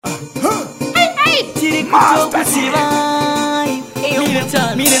ndiri kutokuziva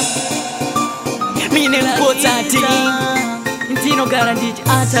mine Kodza Dee ndinogara ndichi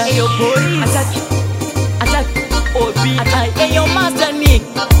ataki obi eyo master Nick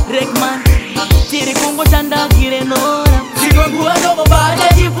Rekman tiri kungotandakire nora Dzimwe Nguva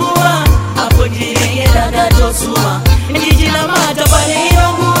ndobobata chipfuva apo ndinenge ndakatosuva ndichinamata pane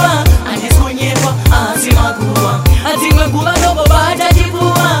ino nguva handisi kunyepa asi makuva Dzimwe Nguva ndobobata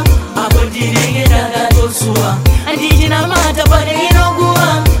chipfuva apo ndinenge ndakatosuva ndichinamata pane ino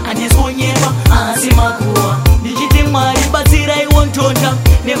nguva handisi kunyepa asi makuva ndichiti Mwari batsirai wontonda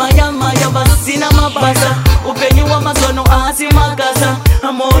nemanyamanya pasina mabasa upenyu wamazono asi makasa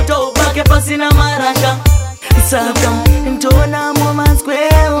moto ubake pasina marasha saka ntonamo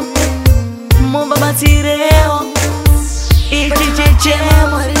mazweo mubabatsirewo ichi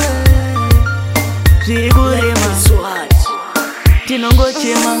chichemo zvikurema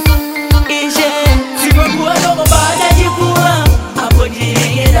tinongochema ishe Dzimwe Nguva ndobobata chipfuva apo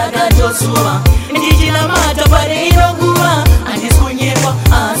ndinenge ndakatosuva ndichinamata pane ino nguva handisi kunyepa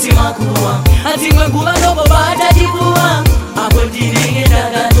asi makuva Dzimwe Nguva ndobobata chipfuva apo ndinenge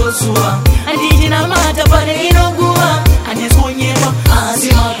ndakatosuva ndichinamata pane ino nguva handisi kunyepa asi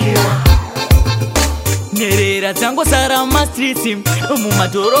makuva nherera dzangosara mumastreets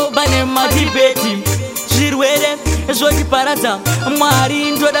mumadhorobha nemumadhibheti zvirwere zvotiparadza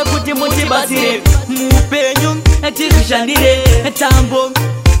Mwari ndoda kuti mutibatsire mupenyu tizvishandire tambo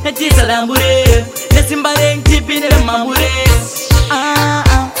tizalambure nesimba rengtipinde mamure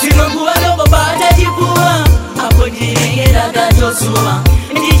Dzimwe Nguva ndobobata chipfuva apo ndinenge ndakatosuva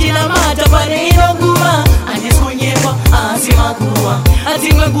ndichinamata pane ino nguva handisi kunyepa asi makuva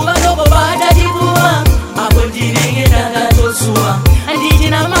Dzimwe Nguva ndobobata chipfuva apo ndinenge ndakatosuva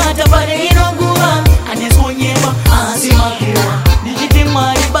ndichinamata pane ino nguva handisi kunyepa asi makuva ndichiti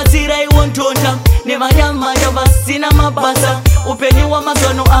Mwari batsirai wontonda nemanyamanya pasina mabasa upenyu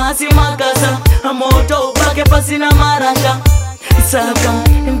wamazono asi makasa moto ubake pasina marasha saka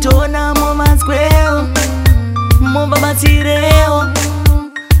ntonamo mazweo mubabatsirewo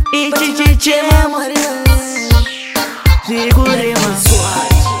ichi chichemo zvikurema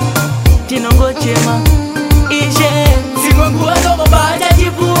tinongochema ishe Dzimwe Nguva ndobobata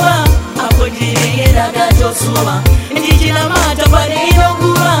chipfuva apo ndinenge ndakatosuva ndichinamata pane ino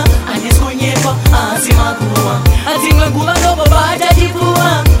nguva handisi kunyepa asi makuva Dzimwe Nguva ndobobata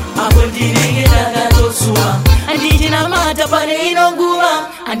chipfuva apo ndinenge ndakatosuva ndichinamata pane ino nguva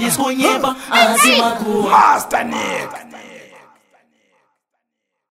handisi kunyepa asi makuva Master Nick.